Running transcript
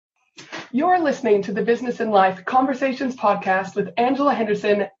You're listening to the Business in Life Conversations podcast with Angela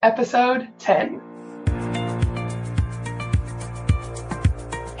Henderson, episode 10.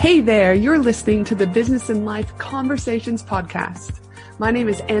 Hey there, you're listening to the Business in Life Conversations podcast. My name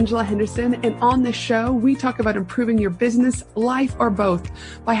is Angela Henderson, and on this show, we talk about improving your business, life, or both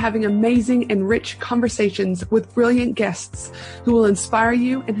by having amazing and rich conversations with brilliant guests who will inspire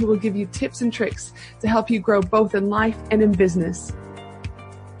you and who will give you tips and tricks to help you grow both in life and in business.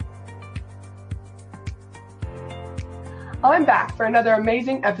 I'm back for another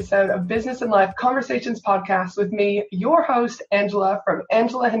amazing episode of Business in Life Conversations podcast with me, your host, Angela from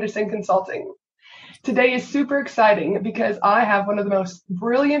Angela Henderson Consulting. Today is super exciting because I have one of the most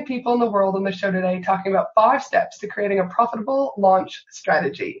brilliant people in the world on the show today talking about 5 steps to creating a profitable launch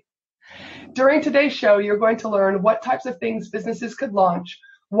strategy. During today's show, you're going to learn what types of things businesses could launch,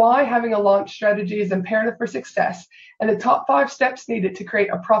 why having a launch strategy is imperative for success, and the top 5 steps needed to create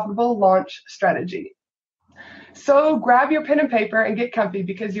a profitable launch strategy. So grab your pen and paper and get comfy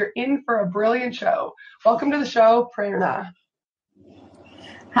because you're in for a brilliant show. Welcome to the show, Prerna.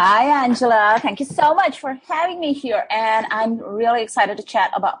 Hi, Angela. Thank you so much for having me here. And I'm really excited to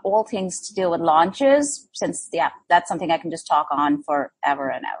chat about all things to do with launches since, that's something I can just talk on forever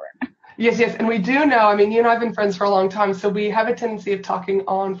and ever. Yes. And we do know, I mean, you and I have been friends for a long time, so we have a tendency of talking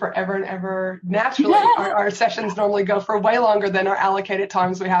on forever and ever. Naturally, our sessions normally go for way longer than our allocated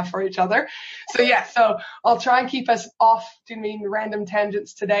times we have for each other. So I'll try and keep us off doing random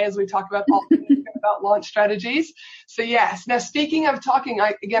tangents today as we talk about all things about launch strategies. So yes, now speaking of talking,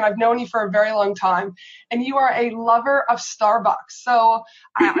 I've known you for a very long time, and you are a lover of Starbucks. So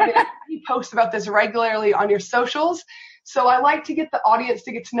you post about this regularly on your socials. So I like to get the audience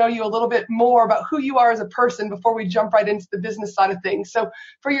to get to know you a little bit more about who you are as a person before we jump right into the business side of things. So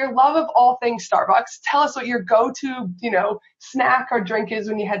for your love of all things Starbucks, tell us what your go-to, snack or drink is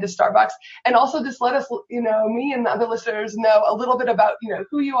when you head to Starbucks. And also just let us, me and the other listeners know a little bit about,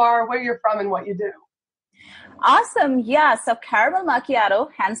 who you are, where you're from, and what you do. Awesome. Yeah. So caramel macchiato,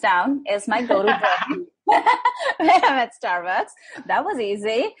 hands down, is my go-to drink when I'm at Starbucks. That was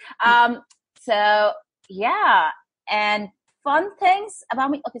easy. And fun things about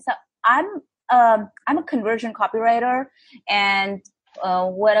me. Okay, so I'm a conversion copywriter, and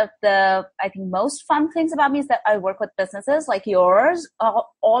one of the most fun things about me is that I work with businesses like yours all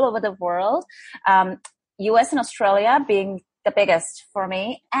over the world. US and Australia being the biggest for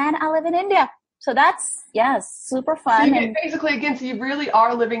me, and I live in India. So that's, super fun. So you really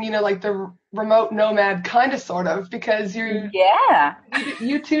are living, like the remote nomad kind of sort of, because you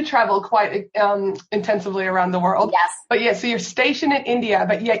too travel quite intensively around the world. Yes. But so you're stationed in India,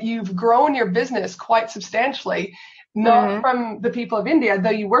 but yet you've grown your business quite substantially, not from the people of India, though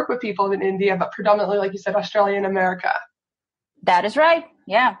you work with people in India, but predominantly, like you said, Australia and America. That is right.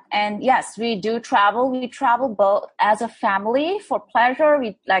 Yeah. And yes, we do travel. We travel both as a family for pleasure.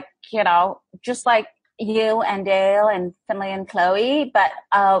 We just like you and Dale and Finley and Chloe, but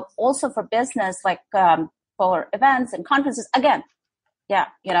also for business, like for events and conferences. Again,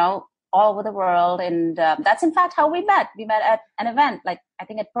 all over the world. And that's in fact how we met. We met at an event, like I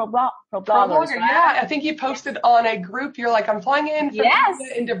think at ProBloggers. Right? Yeah, I think you posted on a group. You're like, I'm flying in from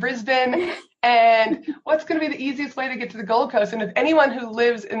into Brisbane. And what's going to be the easiest way to get to the Gold Coast? And if anyone who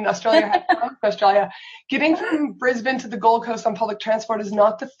lives in Australia has come to Australia, getting from Brisbane to the Gold Coast on public transport is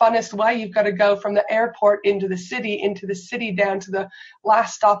not the funnest way. You've got to go from the airport into the city down to the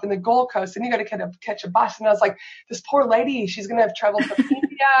last stop in the Gold Coast. And you got to catch a bus. And I was like, this poor lady, she's going to have traveled from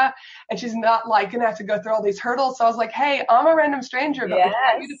India, and she's not going to have to go through all these hurdles. So I was like, hey, I'm a random stranger, but we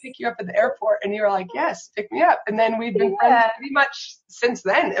want you to pick you up at the airport. And you were like, yes, pick me up. And then we've been friends pretty much since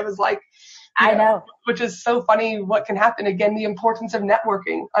then. It was like, I know. Which is so funny what can happen. Again, the importance of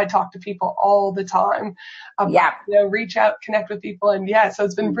networking. I talk to people all the time about, reach out, connect with people. And so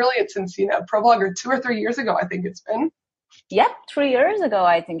it's been brilliant since, ProBlogger 2 or 3 years ago, I think it's been. Yep. 3 years ago,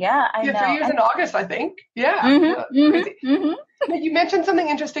 I think. Yeah, I know. 3 years in August, I think. Yeah. Now, you mentioned something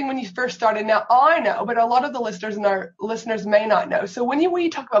interesting when you first started. Now, I know, but a lot of the listeners may not know. So when you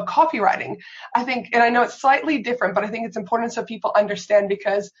talk about copywriting, I think, and I know it's slightly different, but I think it's important so people understand,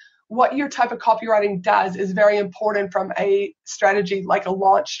 because what your type of copywriting does is very important from a strategy, like a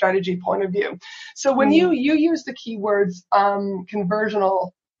launch strategy point of view. So when you use the keywords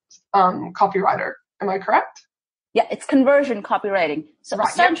conversional copywriter, am I correct? Yeah, it's conversion copywriting. So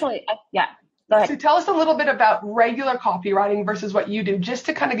essentially, go ahead. So tell us a little bit about regular copywriting versus what you do, just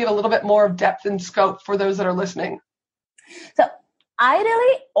to kind of give a little bit more of depth and scope for those that are listening. So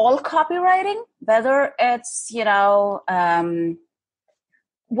ideally, all copywriting, whether it's,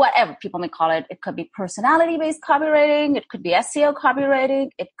 whatever people may call it. It could be personality-based copywriting. It could be SEO copywriting.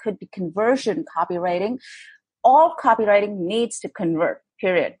 It could be conversion copywriting. All copywriting needs to convert,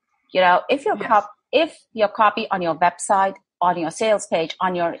 period. If your copy on your website, on your sales page,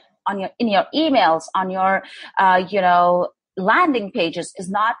 in your emails, on your, landing pages is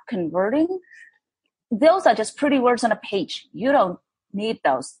not converting, those are just pretty words on a page. You don't need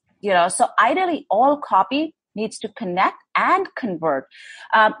those, so ideally all copy needs to connect and convert.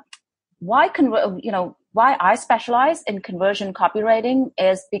 Why I specialize in conversion copywriting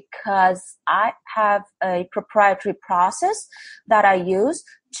is because I have a proprietary process that I use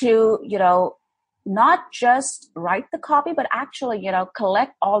to, not just write the copy, but actually,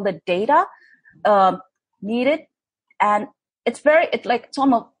 collect all the data needed. And it's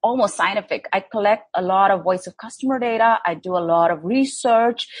almost scientific. I collect a lot of voice of customer data. I do a lot of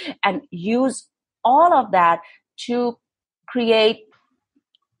research and use all of that to create,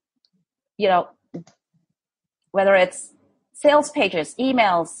 whether it's sales pages,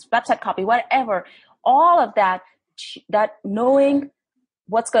 emails, website copy, whatever, all of that knowing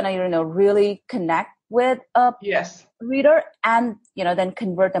what's going to, really connect with a reader and, then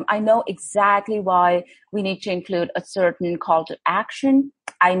convert them. I know exactly why we need to include a certain call to action.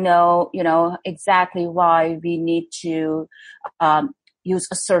 I know, exactly why we need to use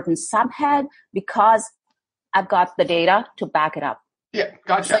a certain subhead because I've got the data to back it up. Yeah,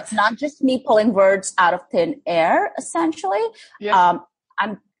 gotcha. So it's not just me pulling words out of thin air, essentially. Yes.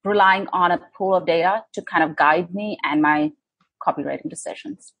 I'm relying on a pool of data to kind of guide me and my copywriting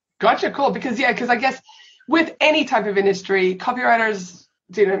decisions. Gotcha, cool. Because I guess with any type of industry, copywriters,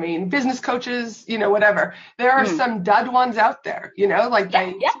 do you know what I mean? Business coaches, whatever. There are some dud ones out there,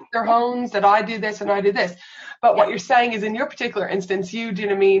 their homes that I do this and I do this. But what you're saying is in your particular instance, you, do you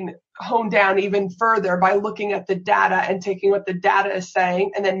know what I mean, hone down even further by looking at the data and taking what the data is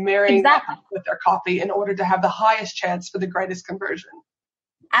saying and then marrying that with their copy in order to have the highest chance for the greatest conversion.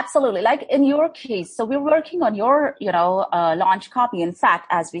 Absolutely. Like in your case, so we're working on your, launch copy, in fact,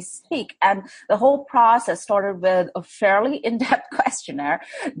 as we speak. And the whole process started with a fairly in-depth questionnaire.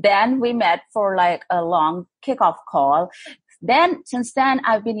 Then we met for like a long kickoff call. Then, since then,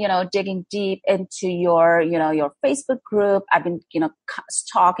 I've been, digging deep into your Facebook group. I've been,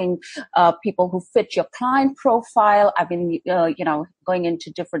 stalking people who fit your client profile. I've been, going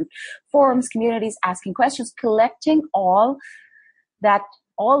into different forums, communities, asking questions, collecting all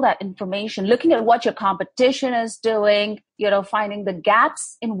that information, looking at what your competition is doing, finding the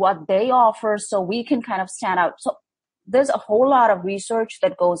gaps in what they offer so we can kind of stand out. So there's a whole lot of research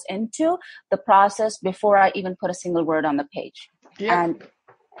that goes into the process before I even put a single word on the page. Yeah. And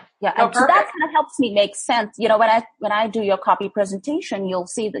so that kind of helps me make sense. When I do your copy presentation, you'll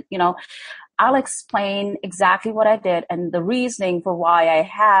see that, I'll explain exactly what I did and the reasoning for why I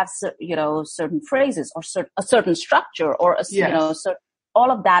have, certain phrases or a certain structure or all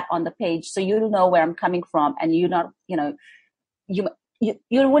of that on the page, so you'll know where I'm coming from, and you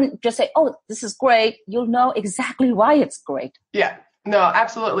wouldn't just say, "Oh, this is great." You'll know exactly why it's great. Yeah. No,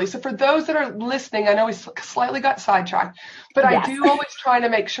 absolutely. So for those that are listening, I know we slightly got sidetracked, but I do always try to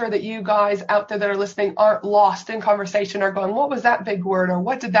make sure that you guys out there that are listening aren't lost in conversation or going, what was that big word or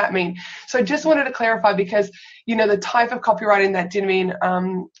what did that mean? So I just wanted to clarify because, the type of copywriting that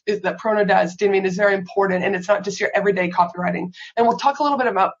that Prono does, is very important, and it's not just your everyday copywriting. And we'll talk a little bit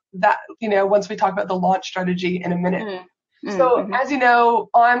about that, once we talk about the launch strategy in a minute. Mm-hmm. So as you know,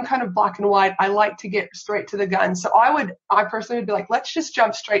 I'm kind of black and white. I like to get straight to the gun. So I personally would be like, let's just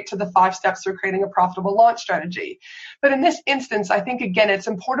jump straight to the 5 steps for creating a profitable launch strategy. But in this instance, I think, again, it's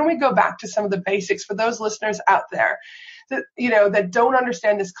important we go back to some of the basics for those listeners out there that, that don't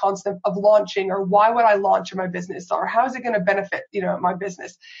understand this concept of launching or why would I launch in my business or how is it going to benefit, my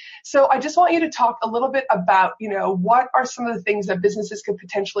business. So I just want you to talk a little bit about, what are some of the things that businesses could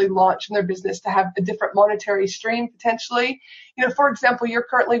potentially launch in their business to have a different monetary stream potentially. For example, you're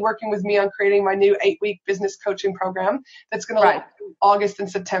currently working with me on creating my new 8-week business coaching program that's going to launch in August and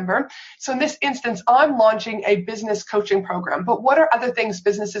September. So in this instance, I'm launching a business coaching program. But what are other things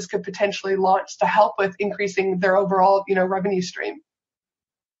businesses could potentially launch to help with increasing their overall, revenue stream?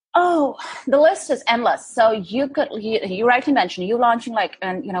 Oh, the list is endless. So you rightly mentioned you launching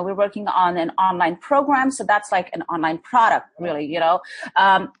we're working on an online program. So that's like an online product, really,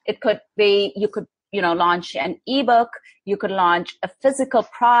 it could be, you could, launch an ebook, you could launch a physical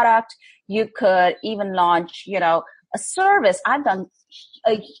product, you could even launch, a service. I've done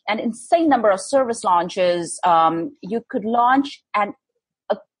an insane number of service launches. You could launch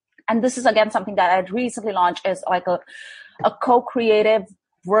and this is again something that I'd recently launched is like a co-creative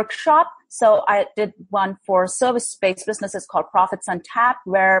workshop. So I did one for service-based businesses called Profits Untapped,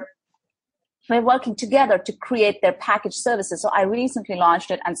 where we're working together to create their packaged services. So I recently launched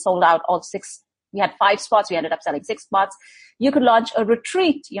it and sold out all 6. We had 5 spots. We ended up selling 6 spots. You could launch a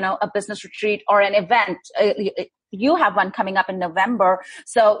retreat, a business retreat or an event. You have one coming up in November.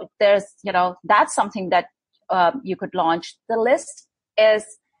 So there's, that's something that you could launch. The list is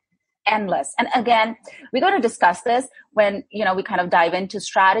endless. And again, we're going to discuss this when, we kind of dive into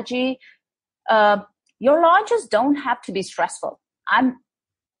strategy. Your launches don't have to be stressful.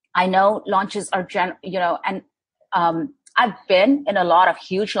 I know launches are, I've been in a lot of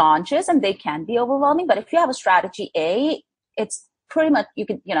huge launches and they can be overwhelming, but if you have a strategy A, it's pretty much, you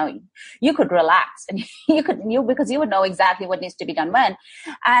could relax and because you would know exactly what needs to be done when.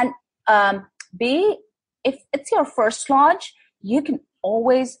 And B, if it's your first launch, you can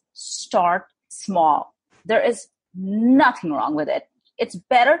always start small. There is nothing wrong with it. It's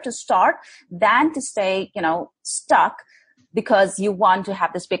better to start than to stay, stuck because you want to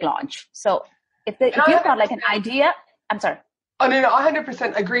have this big launch. So if you've got like an idea, I'm sorry. Oh, no, I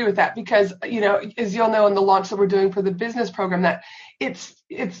 100% agree with that because, as you'll know in the launch that we're doing for the business program, that it's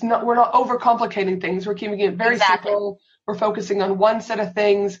not, we're not overcomplicating things. We're keeping it very simple. We're focusing on one set of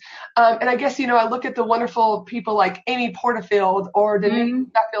things. And I guess, I look at the wonderful people like Amy Porterfield or Denise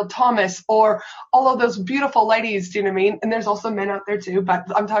Duffield-Thomas or all of those beautiful ladies, do you know what I mean? And there's also men out there too, but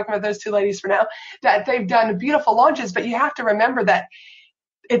I'm talking about those 2 ladies for now, that they've done beautiful launches, but you have to remember that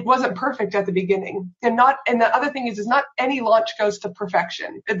it wasn't perfect at the beginning. And the other thing is not any launch goes to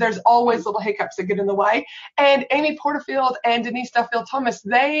perfection. There's always little hiccups that get in the way. And Amy Porterfield and Denise Duffield-Thomas,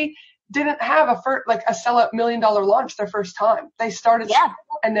 they didn't have a sell-out $1 million launch their first time. They started small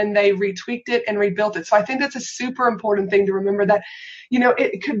and then they retweaked it and rebuilt it. So I think that's a super important thing to remember that,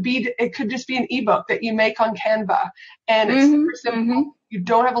 it could just be an ebook that you make on Canva and it's super simple. You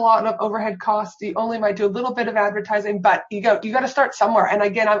don't have a lot of overhead costs. You only might do a little bit of advertising, but you got to start somewhere. And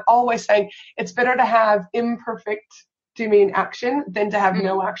again, I'm always saying it's better to have imperfect, action than to have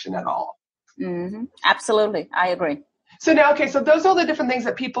no action at all. Mm-hmm. Absolutely. I agree. So now, so those are the different things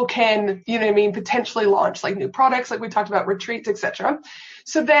that people can, potentially launch, like new products, like we talked about, retreats, etc.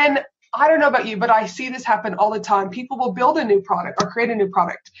 So then, I don't know about you, but I see this happen all the time. People will build a new product or create a new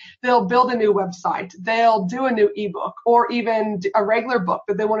product. They'll build a new website. They'll do a new ebook or even a regular book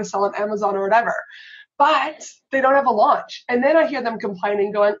that they want to sell on Amazon or whatever. But they don't have a launch. And then I hear them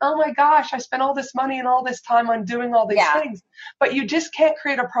complaining, going, oh my gosh, I spent all this money and all this time on doing all these things. But you just can't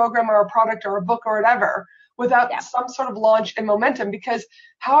create a program or a product or a book or whatever without some sort of launch and momentum, because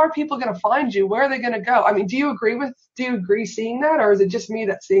how are people going to find you? Where are they going to go? I mean, do you agree seeing that, or is it just me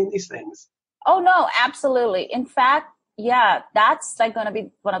that's seeing these things? Oh, no, absolutely. In fact, that's like going to be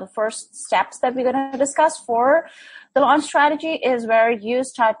one of the first steps that we're going to discuss for the launch strategy, is where you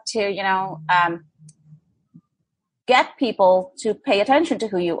start to, get people to pay attention to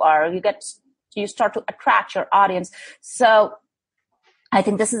who you are. You start to attract your audience. So I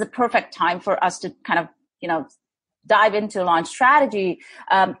think this is a perfect time for us to kind of, dive into launch strategy.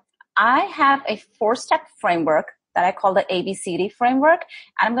 I have a 4-step framework that I call the ABCD framework.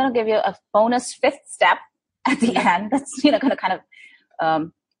 And I'm going to give you a bonus 5th step at the end. That's, going to kind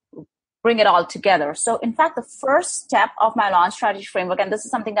of bring it all together. So in fact, the first step of my launch strategy framework, and this is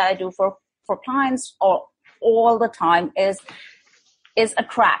something that I do for clients all the time, is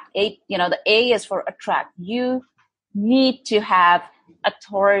attract. The A is for attract. You need to have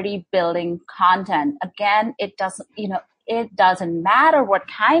authority building content. Again, it doesn't matter what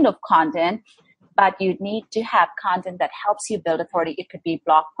kind of content, but you need to have content that helps you build authority. It could be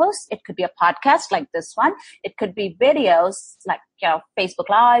blog posts, it could be a podcast like this one, it could be videos like Facebook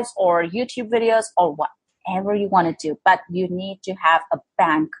Lives or YouTube videos or whatever you want to do. But you need to have a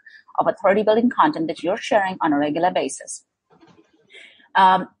bank of authority building content that you're sharing on a regular basis.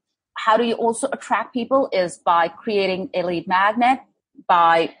 How do you also attract people is by creating a lead magnet,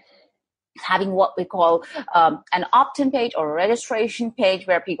 by having what we call an opt-in page or a registration page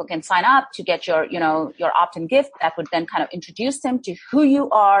where people can sign up to get your opt-in gift that would then kind of introduce them to who you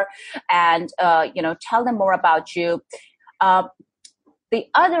are and, tell them more about you. The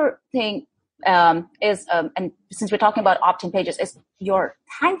other thing is, and since we're talking about opt-in pages, is your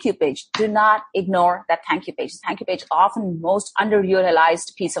thank you page. Do not ignore that thank you page. Thank you page is often most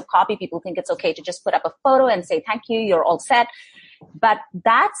underutilized piece of copy. People think it's okay to just put up a photo and say, thank you, you're all set. But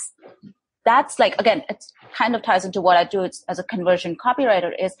that's like, again, it kind of ties into what I do as a conversion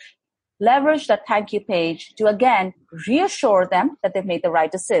copywriter, is leverage that thank you page to, again, reassure them that they've made the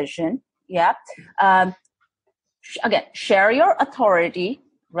right decision. Yeah. Again, share your authority,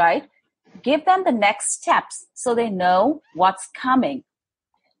 right? Give them the next steps so they know what's coming.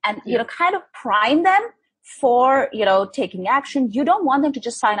 and, kind of prime them for, taking action. You don't want them to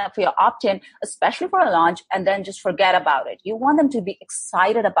just sign up for your opt-in, especially for a launch, and then just forget about it. You want them to be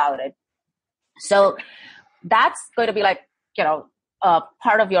excited about it. So that's going to be like,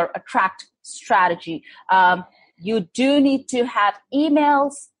 part of your attract strategy. You do need to have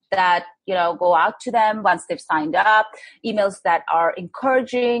emails that, go out to them once they've signed up, emails that are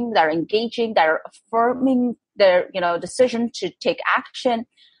encouraging, that are engaging, that are affirming their, decision to take action.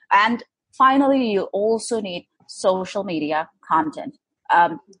 And finally, you also need social media content.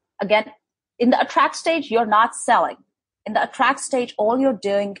 Again, in the attract stage, you're not selling. In the attract stage, all you're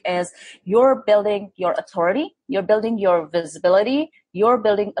doing is you're building your authority, you're building your visibility, you're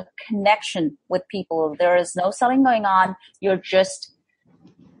building a connection with people. There is no selling going on. You're just,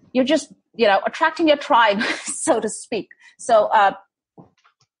 attracting your tribe, so to speak. So,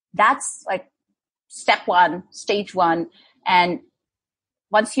 that's like step one, stage one. And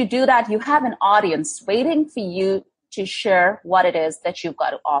once you do that, you have an audience waiting for you to share what it is that you've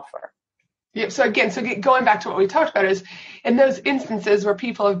got to offer. Yeah. So going back to what we talked about is in those instances where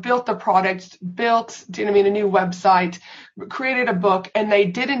people have built the product, a new website, created a book, and they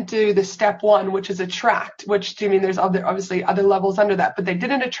didn't do the step one, which is attract, which, there's obviously other levels under that, but they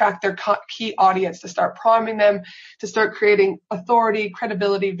didn't attract their key audience to start priming them, to start creating authority,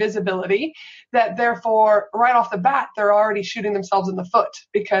 credibility, visibility, that therefore right off the bat, they're already shooting themselves in the foot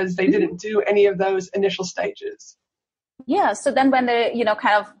because they didn't do any of those initial stages. Yeah. So then when they,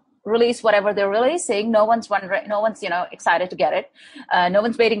 kind of release whatever they're releasing, no one's excited to get it. No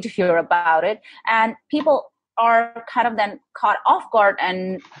one's waiting to hear about it. And people are kind of then caught off guard.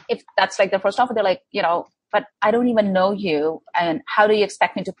 And if that's like their first offer, they're like, but I don't even know you. And how do you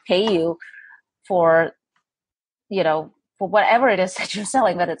expect me to pay you for whatever it is that you're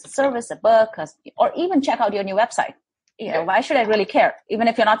selling, whether it's a service, a book, or even check out your new website. Why should I really care? Even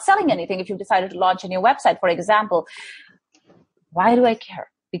if you're not selling anything, if you've decided to launch a new website, for example, why do I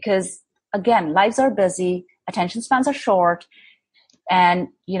care? Because again, lives are busy, attention spans are short, and,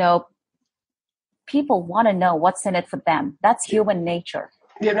 people want to know what's in it for them. That's human nature.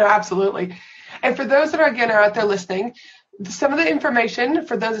 Yeah, no, absolutely. And for those that are out there listening, some of the information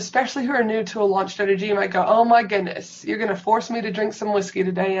for those, especially who are new to a launch strategy, you might go, oh my goodness, you're going to force me to drink some whiskey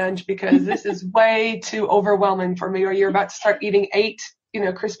today, Ange, because this is way too overwhelming for me, or you're about to start eating 8,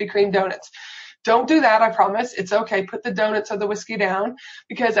 Krispy Kreme donuts. Don't do that, I promise. It's okay. Put the donuts or the whiskey down,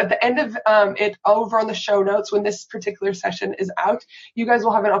 because at the end of it, over on the show notes, when this particular session is out, you guys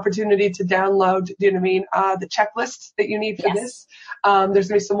will have an opportunity to download, the checklist that you need for this. There's going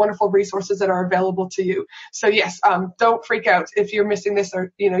to be some wonderful resources that are available to you. So yes, don't freak out if you're missing this,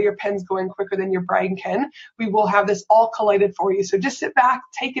 or, your pen's going quicker than your brain can. We will have this all collated for you. So just sit back,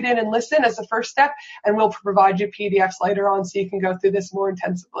 take it in and listen as the first step, and we'll provide you PDFs later on so you can go through this more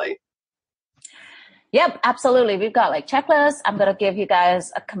intensively. Yep, absolutely. We've got like checklists. I'm going to give you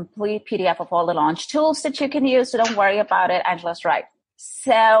guys a complete PDF of all the launch tools that you can use. So don't worry about it. Angela's right.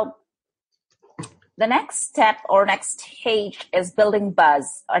 So the next step or next stage is building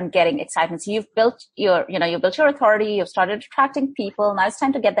buzz and getting excitement. So you've built your authority. You've started attracting people. Now it's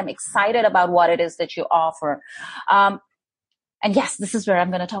time to get them excited about what it is that you offer. And yes, this is where I'm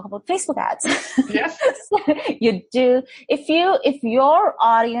going to talk about Facebook ads. Yes. You do. If your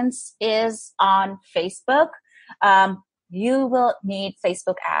audience is on Facebook, you will need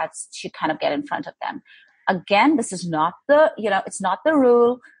Facebook ads to kind of get in front of them. Again, this is not it's not the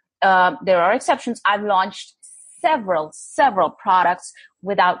rule. There are exceptions. I've launched several products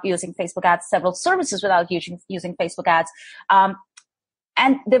without using Facebook ads, several services without using Facebook ads. And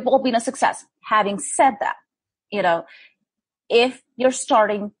they've all been a success. Having said that, if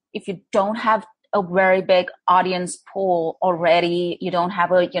you don't have a very big audience pool already, you don't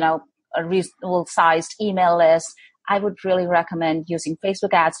have a reasonable sized email list, I would really recommend using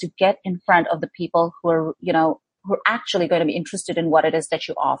Facebook ads to get in front of the people who are actually going to be interested in what it is that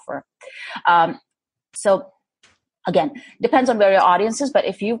you offer. So again, depends on where your audience is, but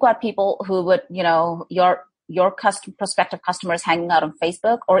if you've got people who would, your prospective customers hanging out on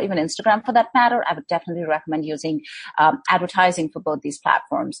Facebook or even Instagram for that matter, I would definitely recommend using advertising for both these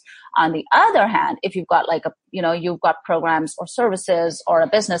platforms. On the other hand, if you've got you've got programs or services or a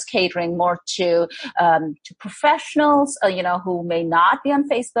business catering more to professionals, who may not be on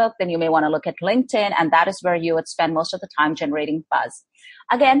Facebook, then you may want to look at LinkedIn, and that is where you would spend most of the time generating buzz.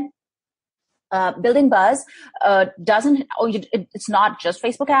 Again, building buzz it's not just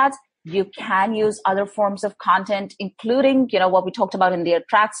Facebook ads. You can use other forms of content, including, what we talked about in the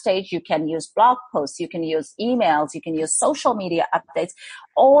attract stage. You can use blog posts, you can use emails, you can use social media updates.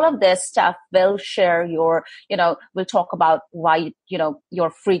 All of this stuff will share your, we'll talk about why,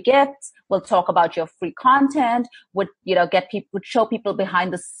 your free gifts. We'll talk about your free content, would show people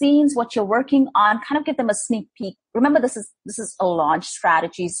behind the scenes what you're working on, kind of give them a sneak peek. Remember, this is a launch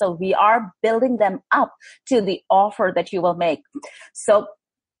strategy. So we are building them up to the offer that you will make. So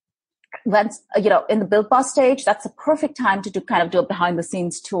once, in the build boss stage, that's a perfect time to do a behind the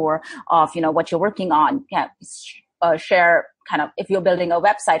scenes tour of, what you're working on. Yeah. Share kind of, if you're building a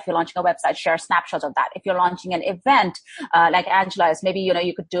website, if you're launching a website, share snapshots of that. If you're launching an event, like Angela is, maybe,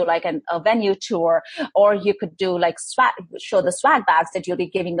 you could do like a venue tour, or you could do like show the swag bags that you'll be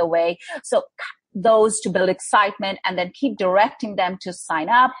giving away. So those to build excitement, and then keep directing them to sign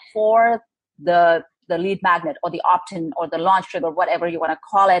up for the lead magnet or the opt-in or the launch trigger, whatever you want to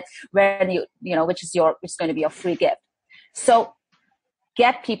call it, when it's going to be a free gift. So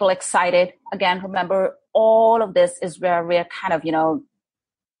get people excited. Again, remember, all of this is where we're kind of,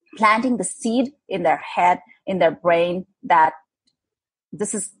 planting the seed in their head, in their brain, that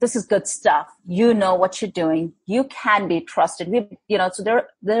this is good stuff. You know what you're doing. You can be trusted. So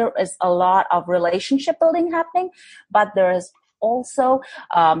there is a lot of relationship building happening, but there is also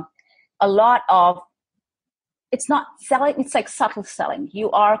a lot of, it's not selling, it's like subtle selling.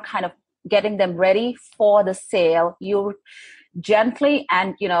 You are kind of getting them ready for the sale. You're gently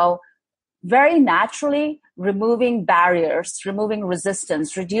and, very naturally removing barriers, removing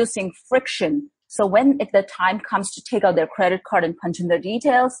resistance, reducing friction. So when the time comes to take out their credit card and punch in their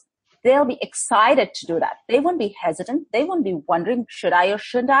details, they'll be excited to do that. They won't be hesitant. They won't be wondering, should I or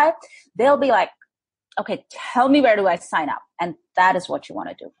shouldn't I? They'll be like, okay, tell me, where do I sign up? And that is what you want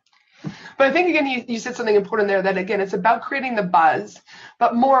to do. But I think, again, you said something important there, that, again, it's about creating the buzz,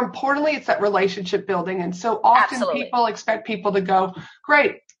 but more importantly, it's that relationship building. And so often Absolutely. People expect people to go,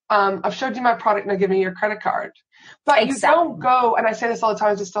 great, I've showed you my product, now give me your credit card. But You don't go, and I say this all the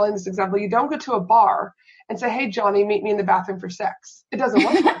time, just telling this example, you don't go to a bar and say, hey, Johnny, meet me in the bathroom for sex. It doesn't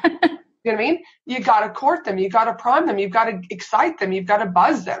work like that. You know what I mean? You got to court them. You got to prime them. You've got to excite them. You've got to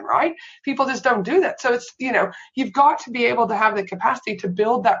buzz them, right? People just don't do that. So it's, you've got to be able to have the capacity to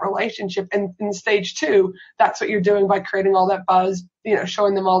build that relationship. And in stage 2, that's what you're doing by creating all that buzz,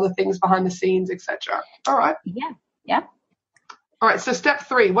 showing them all the things behind the scenes, etc. All right. Yeah. Yeah. All right. So step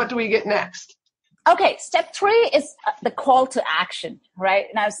 3, what do we get next? Okay, step 3 is the call to action, right?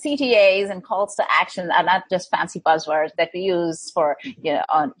 Now, CTAs and calls to action are not just fancy buzzwords that we use for,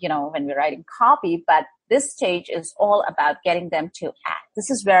 when we're writing copy, but this stage is all about getting them to act. This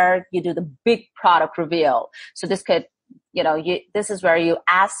is where you do the big product reveal. So this could, this is where you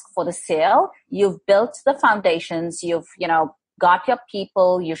ask for the sale. You've built the foundations. You've, got your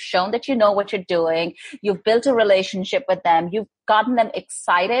people. You've shown that you know what you're doing. You've built a relationship with them. You've gotten them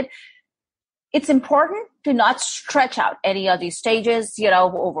excited. It's important to not stretch out any of these stages,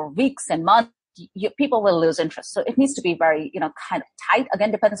 over weeks and months. People will lose interest. So it needs to be very, kind of tight.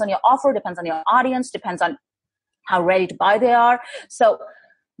 Again, depends on your offer, depends on your audience, depends on how ready to buy they are. So,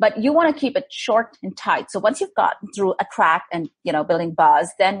 but you want to keep it short and tight. So once you've gotten through attract and, building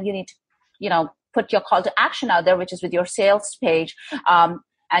buzz, then you need to, put your call to action out there, which is with your sales page.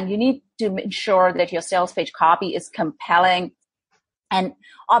 And you need to ensure that your sales page copy is compelling and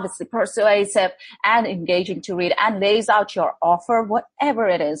obviously persuasive and engaging to read, and lays out your offer, whatever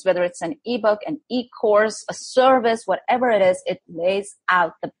it is, whether it's an ebook, an e-course, a service, whatever it is, it lays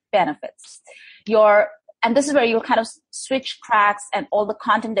out the benefits. And this is where you'll kind of switch tracks, and all the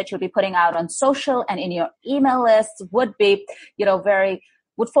content that you'll be putting out on social and in your email list would be,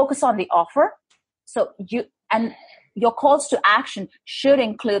 would focus on the offer. So your calls to action should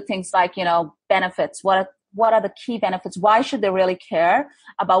include things like, benefits. What are the key benefits? Why should they really care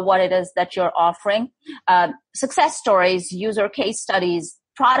about what it is that you're offering? Success stories, user case studies,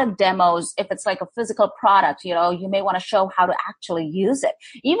 product demos. If it's like a physical product, you may want to show how to actually use it.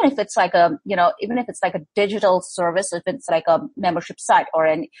 Even if it's like a digital service, if it's like a membership site or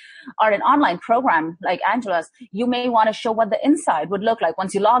an online program like Angela's, you may want to show what the inside would look like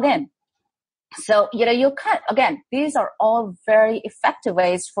once you log in. So, again, these are all very effective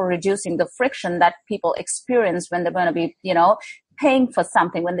ways for reducing the friction that people experience when they're going to be, paying for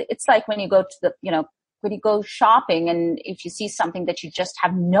something. It's like when you go to when you go shopping, and if you see something that you just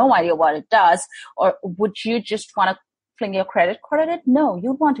have no idea what it does, or would you just want to fling your credit card at it? No,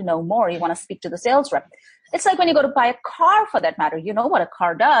 you want to know more. You want to speak to the sales rep. It's like when you go to buy a car, for that matter. You know what a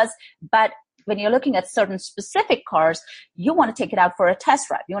car does, but when you're looking at certain specific cars, you want to take it out for a test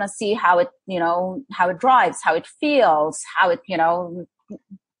drive. You want to see how it, how it drives, how it feels, how it,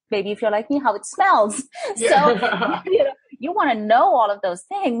 maybe if you're like me, how it smells. Yeah. So, you want to know all of those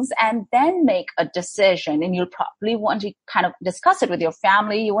things and then make a decision. And you'll probably want to kind of discuss it with your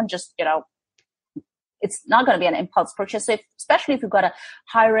family. You won't just, it's not going to be an impulse purchase. So especially if you've got a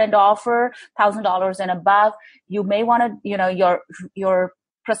higher end offer, $1,000 and above, you may want to, your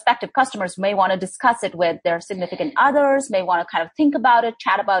prospective customers may want to discuss it with their significant others, may want to kind of think about it,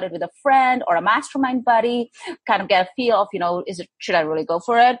 chat about it with a friend or a mastermind buddy, kind of get a feel of, should I really go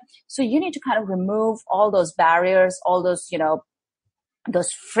for it? So you need to kind of remove all those barriers, all those,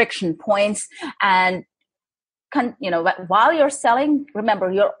 those friction points. And, while you're selling,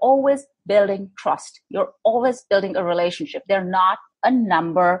 remember, you're always building trust. You're always building a relationship. They're not a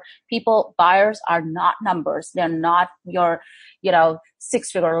number. Buyers are not numbers. They're not your,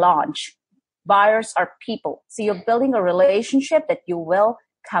 6-figure launch. Buyers are people. So you're building a relationship that you will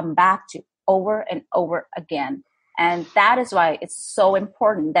come back to over and over again. And that is why it's so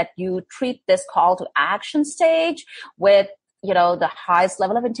important that you treat this call to action stage with, the highest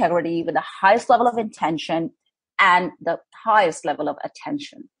level of integrity, with the highest level of intention, and the highest level of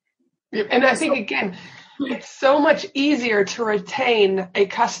attention. And I think, again, it's so much easier to retain a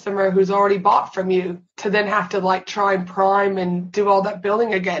customer who's already bought from you to then have to try and prime and do all that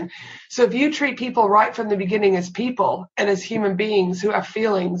building again. So if you treat people right from the beginning as people and as human beings who have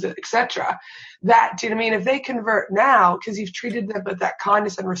feelings, etc., do you know what I mean? If they convert now because you've treated them with that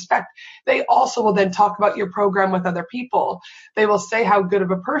kindness and respect, they also will then talk about your program with other people. They will say how good of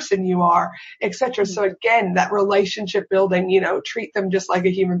a person you are, etc. So again, that relationship building, treat them just like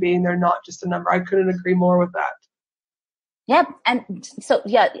a human being. They're not just a number. I couldn't agree more with that. Yeah. And so,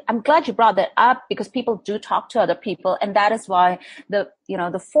 I'm glad you brought that up because people do talk to other people. And that is why the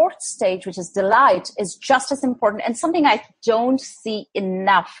fourth stage, which is delight, is just as important and something I don't see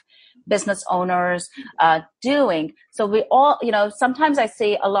enough business owners doing. So we all, sometimes I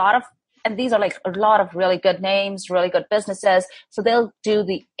see a lot of, and these are a lot of really good names, really good businesses. So they'll do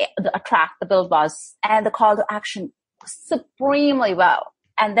the attract, the build buzz, and the call to action supremely well.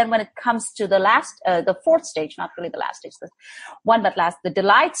 And then when it comes to the fourth stage, not really the last stage, the one that lasts, the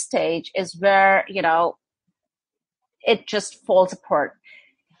delight stage is where, it just falls apart.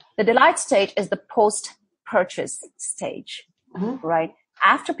 The delight stage is the post-purchase stage, right?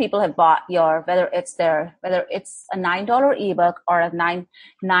 After people have bought whether it's a $9 ebook or a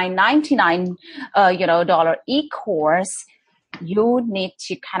 $9.99, dollar e-course, you need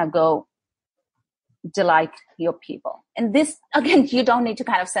to kind of go delight your people. And this, again, you don't need to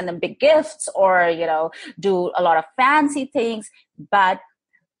kind of send them big gifts or, do a lot of fancy things, but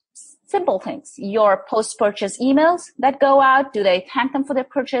simple things. Your post-purchase emails that go out, do they thank them for their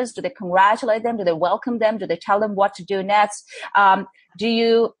purchase? Do they congratulate them? Do they welcome them? Do they tell them what to do next? Do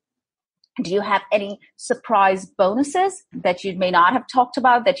you have any surprise bonuses that you may not have talked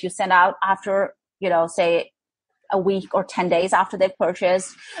about that you send out after, say a week or 10 days after they've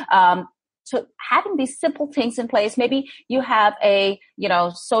purchased? So having these simple things in place, maybe you have a,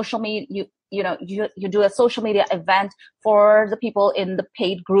 social media, you do a social media event for the people in the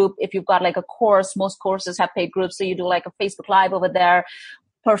paid group. If you've got a course, most courses have paid groups. So you do a Facebook Live over there,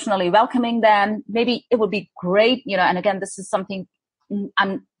 personally welcoming them. Maybe it would be great, and again, this is something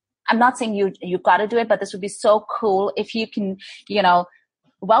I'm not saying you've got to do it, but this would be so cool if you can,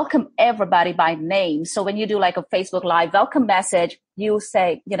 welcome everybody by name. So when you do a Facebook Live welcome message, you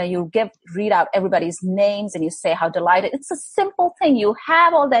say, you read out everybody's names and you say how delighted. It's a simple thing. You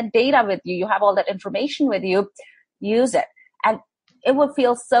have all that data with you. You have all that information with you. Use it. And it would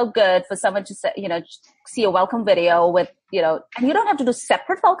feel so good for someone to say, see a welcome video with, and you don't have to do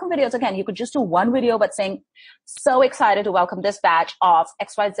separate welcome videos. Again, you could just do one video, but saying, so excited to welcome this batch of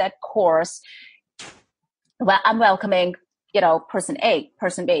XYZ course. Well, I'm welcoming, person A,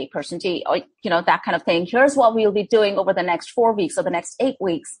 person B, person D, or, that kind of thing. Here's what we'll be doing over the next 4 weeks or the next 8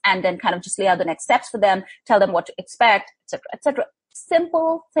 weeks. And then kind of just lay out the next steps for them, tell them what to expect, et cetera, et cetera.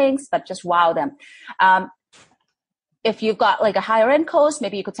 Simple things, but just wow them. If you've got a higher end course,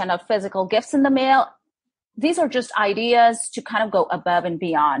 maybe you could send out physical gifts in the mail. These are just ideas to kind of go above and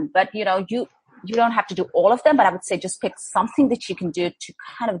beyond. But, you don't have to do all of them, but I would say just pick something that you can do to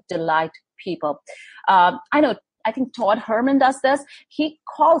kind of delight people. I think Todd Herman does this. He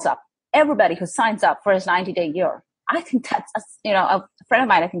calls up everybody who signs up for his 90-day year. I think that's, a friend of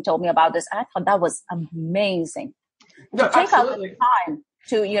mine, I think, told me about this. And I thought that was amazing. No, to take out the time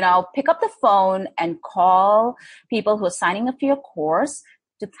to, pick up the phone and call people who are signing up for your course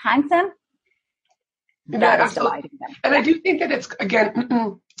to thank them. That is delighting them. And I do think that it's,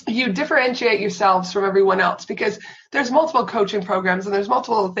 again, you differentiate yourselves from everyone else because there's multiple coaching programs and there's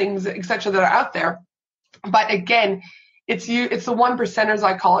multiple things, et cetera, that are out there. But again, it's the 1%ers,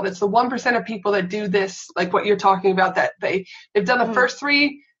 I call it. It's the 1% of people that do this, like what you're talking about, that they've done the first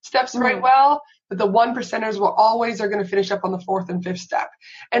 3 steps very well, but the 1%ers are going to finish up on the 4th and 5th step.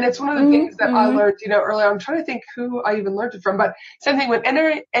 And it's one of the things that I learned, earlier. I'm trying to think who I even learned it from, but same thing when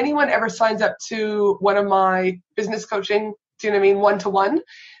anyone ever signs up to one of my business coaching, do you know what I mean, one-to-one,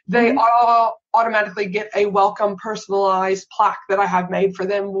 they all automatically get a welcome personalized plaque that I have made for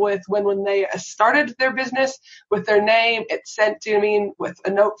them with when they started their business, with their name. It's sent, do you know what I mean, with a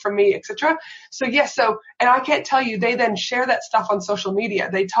note from me, etc. So yes, and I can't tell you, they then share that stuff on social media.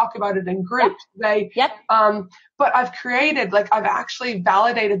 They talk about it in groups. But I've created, I've actually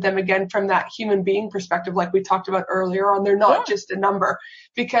validated them again from that human being perspective, like we talked about earlier on. They're not just a number,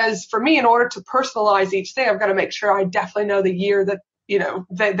 because for me, in order to personalize each thing, I've got to make sure I definitely know the year that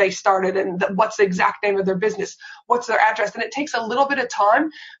they started, and what's the exact name of their business, what's their address. And it takes a little bit of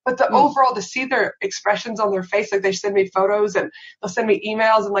time, but the overall, to see their expressions on their face, like they send me photos and they'll send me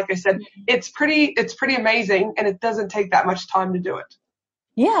emails. And like I said, it's pretty amazing, and it doesn't take that much time to do it.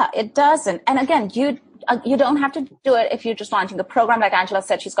 Yeah, it doesn't. And again, you don't have to do it if you're just launching a program. Like Angela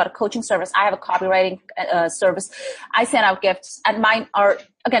said, she's got a coaching service. I have a copywriting service. I send out gifts, and mine are,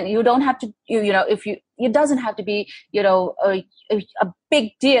 again, you don't have to, it doesn't have to be, a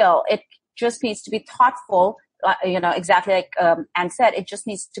big deal. It just needs to be thoughtful, exactly like Anne said. It just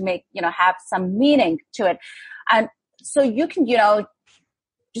needs to have some meaning to it. And so you can,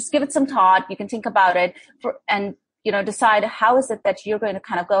 just give it some thought. You can think about it and decide how is it that you're going to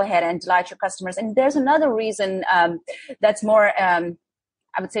kind of go ahead and delight your customers. And there's another reason that's more, I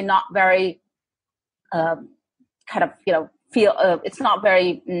would say, not very it's not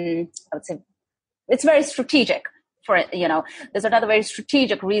very, I would say, it's very strategic for it. There's another very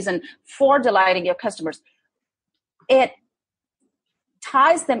strategic reason for delighting your customers. It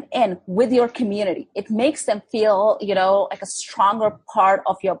ties them in with your community. It makes them feel, like a stronger part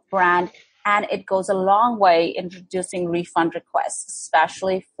of your brand. And it goes a long way in reducing refund requests,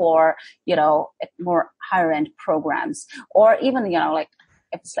 especially for, more higher end programs, or even, if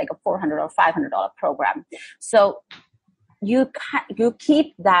it's like a $400 or $500 program. So you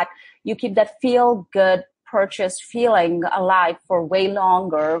keep that feel good purchase feeling alive for way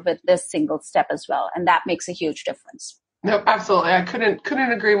longer with this single step as well. And that makes a huge difference. No, absolutely. I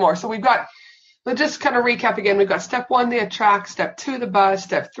couldn't agree more. So let's just kind of recap again. We've got step 1, the attract, step 2, the buzz,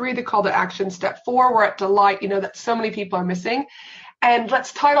 step 3, the call to action, step 4, we're at delight, that so many people are missing. And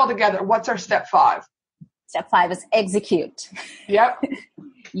let's tie it all together. What's our step 5? Step 5 is execute. Yep.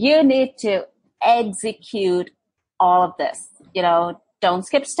 You need to execute all of this. Don't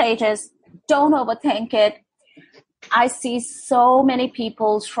skip stages. Don't overthink it. I see so many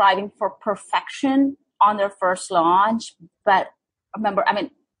people striving for perfection on their first launch, but remember,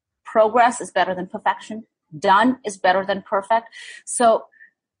 progress is better than perfection. Done is better than perfect. So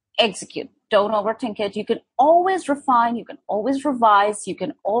execute. Don't overthink it. You can always refine. You can always revise. You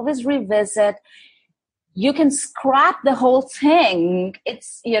can always revisit. You can scrap the whole thing.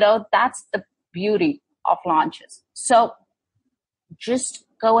 It's, that's the beauty of launches. So just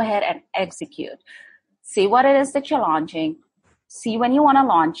go ahead and execute. See what it is that you're launching. See when you want to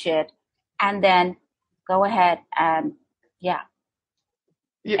launch it. And then go ahead and,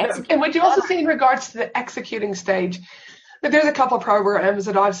 And what you also see in regards to the executing stage, there's a couple of programs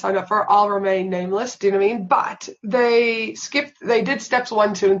that I've signed up for. I'll remain nameless. Do you know what I mean? But they did steps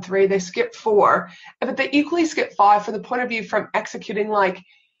 1, 2, and 3. They skipped 4, but they equally skipped 5 from the point of view from executing,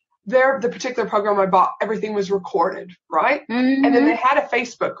 the particular program I bought, everything was recorded, right? Mm-hmm. And then they had a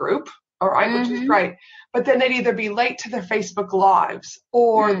Facebook group, all right, which is great. But then they'd either be late to their Facebook lives,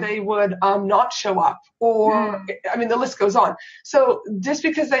 or they would not show up, or the list goes on. So just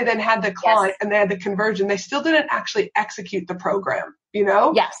because they then had the client and they had the conversion, they still didn't actually execute the program,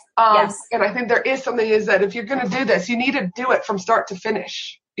 Yes. And I think there is something is that if you're going to do this, you need to do it from start to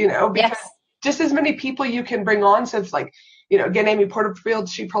finish, because just as many people you can bring on. So it's like, again, Amy Porterfield,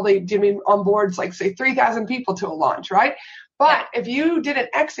 she probably did me on boards, say 3,000 people to a launch, right? But if you didn't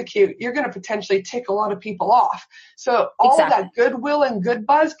execute, you're going to potentially tick a lot of people off. So all of that goodwill and good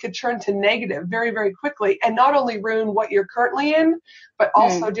buzz could turn to negative very, very quickly, and not only ruin what you're currently in, but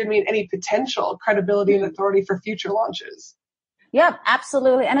also any potential credibility and authority for future launches. Yeah,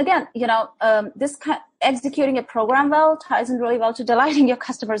 absolutely. And again, executing a program well ties in really well to delighting your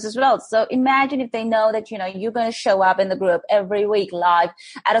customers as well. So imagine if they know that, you're going to show up in the group every week live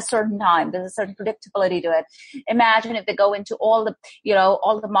at a certain time. There's a certain predictability to it. Imagine if they go into all the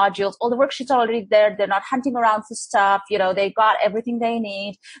modules, all the worksheets are already there. They're not hunting around for stuff. They got everything they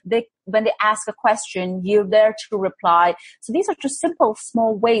need. When they ask a question, you're there to reply. So these are just simple,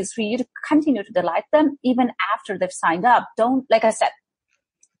 small ways for you to continue to delight them even after they've signed up. Like I said,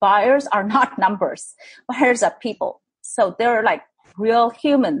 buyers are not numbers. Buyers are people. So they're like real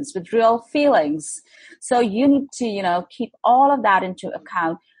humans with real feelings. So you need to, keep all of that into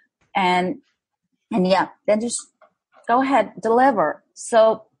account and yeah, then just go ahead, deliver.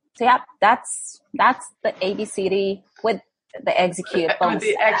 So yeah, that's the ABCD with the execute bonus.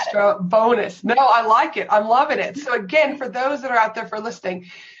 With the extra bonus. No, I like it. I'm loving it. So again, for those that are out there for listening,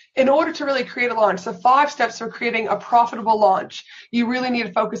 in order to really create a launch, so 5 steps for creating a profitable launch, you really need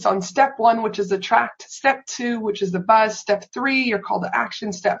to focus on step 1, which is attract, step 2, which is the buzz, step 3, your call to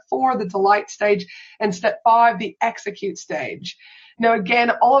action, step 4, the delight stage, and step 5, the execute stage. Now,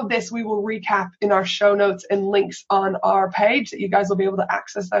 again, all of this we will recap in our show notes and links on our page that you guys will be able to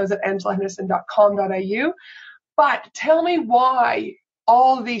access those at angelahenderson.com.au. But tell me why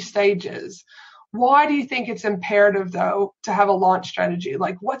all of these stages. Why do you think it's imperative, though, to have a launch strategy?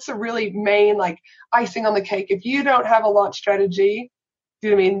 Like, what's the really main, icing on the cake? If you don't have a launch strategy, do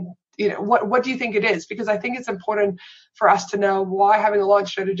you know what I mean? What do you think it is? Because I think it's important for us to know why having a launch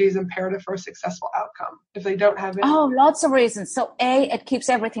strategy is imperative for a successful outcome. If they don't have it. Oh, lots of reasons. So A, it keeps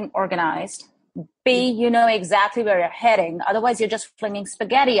everything organized. B, you know exactly where you're heading. Otherwise, you're just flinging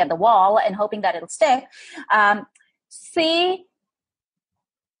spaghetti at the wall and hoping that it'll stick. C,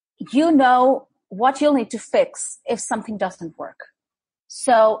 you know what you'll need to fix if something doesn't work.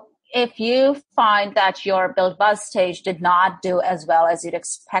 So if you find that your build buzz stage did not do as well as you'd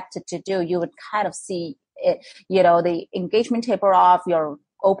expect it to do, you would kind of see it, the engagement taper off, your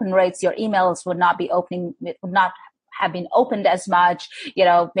open rates, your emails would not have been opened as much.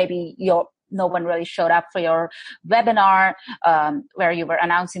 Maybe no one really showed up for your webinar where you were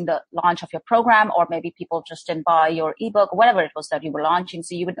announcing the launch of your program, or maybe people just didn't buy your ebook, whatever it was that you were launching.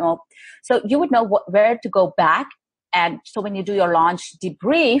 So you would know where to go back. And so when you do your launch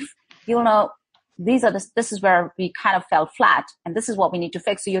debrief, you'll know this is where we kind of fell flat, and this is what we need to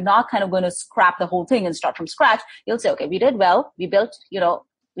fix. So you're not kind of going to scrap the whole thing and start from scratch. You'll say, okay, we did well. We built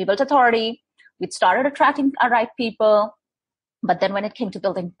authority. We started attracting our right people. But then when it came to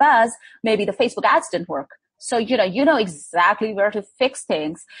building buzz, maybe the Facebook ads didn't work. So, you know exactly where to fix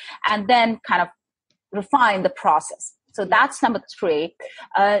things and then kind of refine the process. So that's number 3.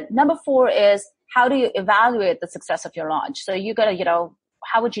 Number 4 is, how do you evaluate the success of your launch? So you gotta,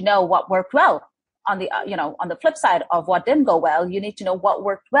 how would you know what worked well? On the, on the flip side of what didn't go well, you need to know what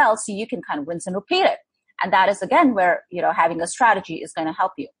worked well so you can kind of rinse and repeat it. And that is, again, where, having a strategy is going to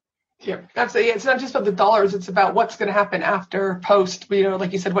help you. Yeah, absolutely. It's not just about the dollars. It's about what's going to happen after post.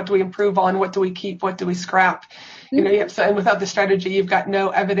 Like you said, what do we improve on? What do we keep? What do we scrap? Mm-hmm. And without the strategy, you've got no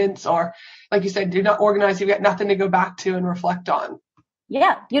evidence, or like you said, you're not organized. You've got nothing to go back to and reflect on.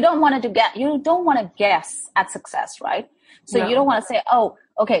 Yeah, you don't want to guess at success, right? So You don't want to say, oh,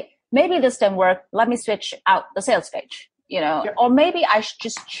 okay, maybe this didn't work. Let me switch out the sales page, or maybe I should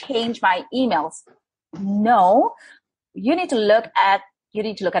just change my emails. No, you need to look at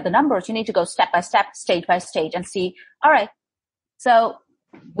the numbers. You need to go step by step, stage by stage, and see, all right, so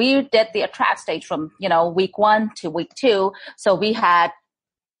we did the attract stage from, week 1 to week 2. So we had,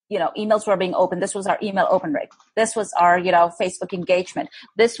 emails were being opened. This was our email open rate. This was our, Facebook engagement.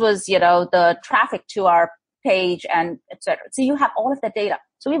 This was, the traffic to our page, and et cetera. So you have all of that data.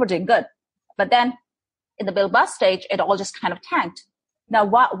 So we were doing good. But then in the build buzz stage, it all just kind of tanked. Now,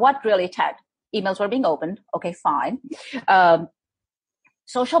 what really tanked? Emails were being opened. Okay, fine.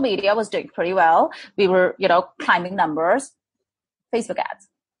 Social media was doing pretty well. We were, climbing numbers. Facebook ads.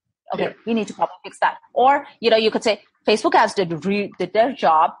 Okay, we need to probably fix that. Or, you could say Facebook ads did their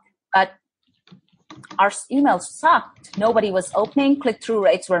job, but our emails sucked. Nobody was opening. Click-through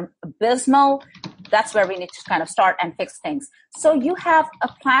rates were abysmal. That's where we need to kind of start and fix things. So you have a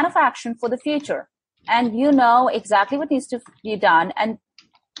plan of action for the future, and you know exactly what needs to be done, and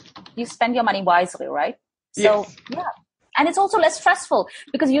you spend your money wisely, right? So, yeah. And it's also less stressful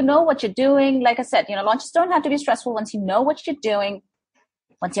because you know what you're doing. Like I said, launches don't have to be stressful once you know what you're doing.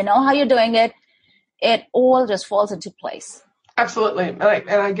 Once you know how you're doing it, it all just falls into place. Absolutely. And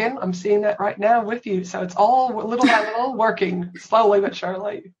again, I'm seeing that right now with you. So it's all little by little working slowly but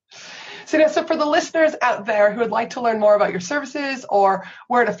surely. So for the listeners out there who would like to learn more about your services or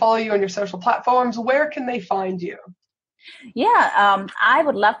where to follow you on your social platforms, where can they find you? Yeah, I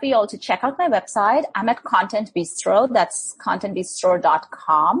would love for you all to check out my website. I'm at Content Bistro. That's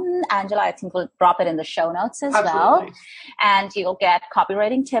contentbistro.com. Angela, I think, will drop it in the show notes as well. And you'll get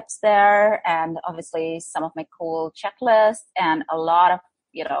copywriting tips there, and obviously some of my cool checklists and a lot of,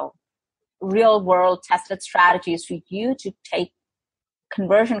 real world tested strategies for you to take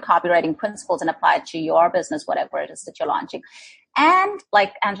conversion copywriting principles and apply it to your business, whatever it is that you're launching. And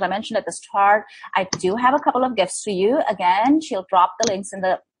like Angela mentioned at the start, I do have a couple of gifts for you. Again, she'll drop the links in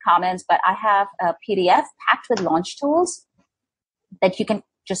the comments, but I have a PDF packed with launch tools that you can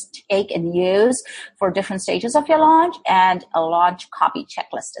just take and use for different stages of your launch, and a launch copy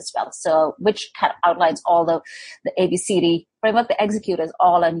checklist as well. So which kind of outlines all the ABCD framework. The execute is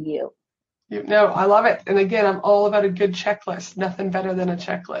all on you. No, I love it. And again, I'm all about a good checklist. Nothing better than a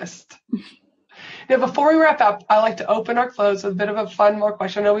checklist. Now, before we wrap up, I like to open or close with a bit of a fun more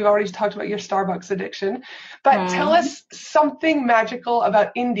question. I know we've already talked about your Starbucks addiction, but tell us something magical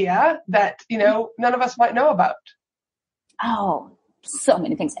about India that, none of us might know about. Oh, so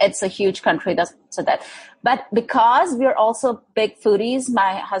many things. It's a huge country. But because we're also big foodies,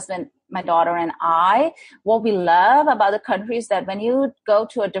 my husband, my daughter, and I, what we love about the country is that when you go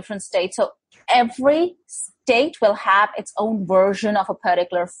to a different state, so every state will have its own version of a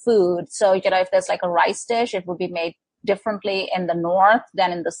particular food. So, if there's like a rice dish, it would be made differently in the north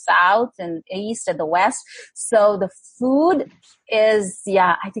than in the south and east and the west. So the food is,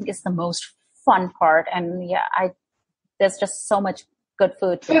 I think it's the most fun part. And there's just so much good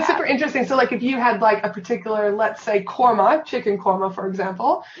food. So it's super interesting. So like if you had like a particular, let's say korma, chicken korma, for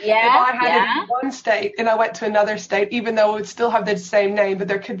example, if I had it in one state and I went to another state, even though it would still have the same name, but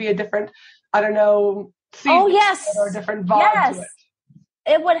there could be a different, seasoning or a different vibe to it.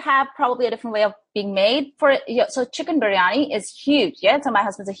 It would have probably a different way of being made for it. So chicken biryani is huge. Yeah. So my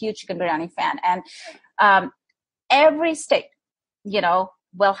husband's a huge chicken biryani fan, and every state,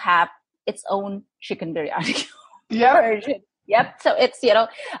 will have its own chicken biryani version. Yep. So it's, they'll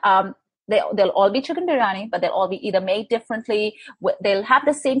all be chicken biryani, but they'll all be either made differently. They'll have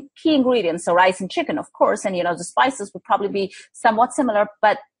the same key ingredients, so rice and chicken, of course. And, the spices would probably be somewhat similar,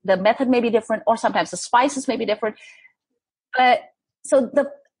 but the method may be different, or sometimes the spices may be different. But so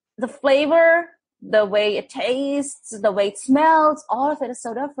the flavor, the way it tastes, the way it smells, all of it is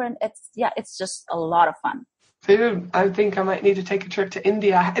so different. It's just a lot of fun. Dude, I think I might need to take a trip to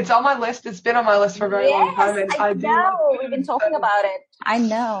India. It's on my list. It's been on my list for a very long time. And I know. We've been talking about it. I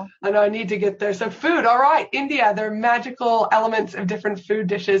know. I need to get there. So food. All right. India. There are magical elements of different food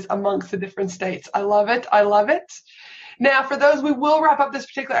dishes amongst the different states. I love it. Now, for those, we will wrap up this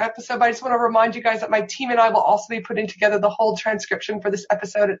particular episode, but I just want to remind you guys that my team and I will also be putting together the whole transcription for this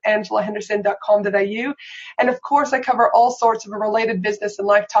episode at angelahenderson.com.au. And of course, I cover all sorts of related business and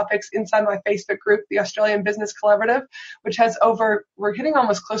life topics inside my Facebook group, the Australian Business Collaborative, which has we're hitting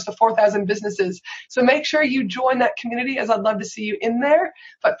almost close to 4,000 businesses. So make sure you join that community, as I'd love to see you in there.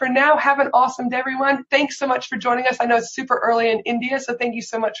 But for now, have an awesome day, everyone. Thanks so much for joining us. I know it's super early in India, so thank you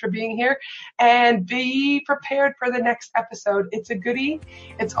so much for being here. And be prepared for the next episode. It's a goodie.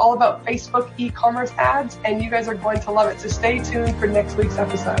 It's all about Facebook e-commerce ads, and you guys are going to love it. So stay tuned for next week's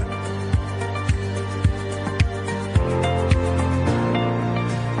episode.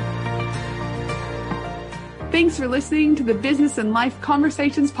 Thanks for listening to the Business and Life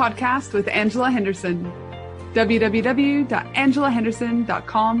Conversations podcast with Angela Henderson.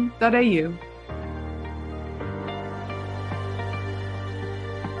 www.angelahenderson.com.au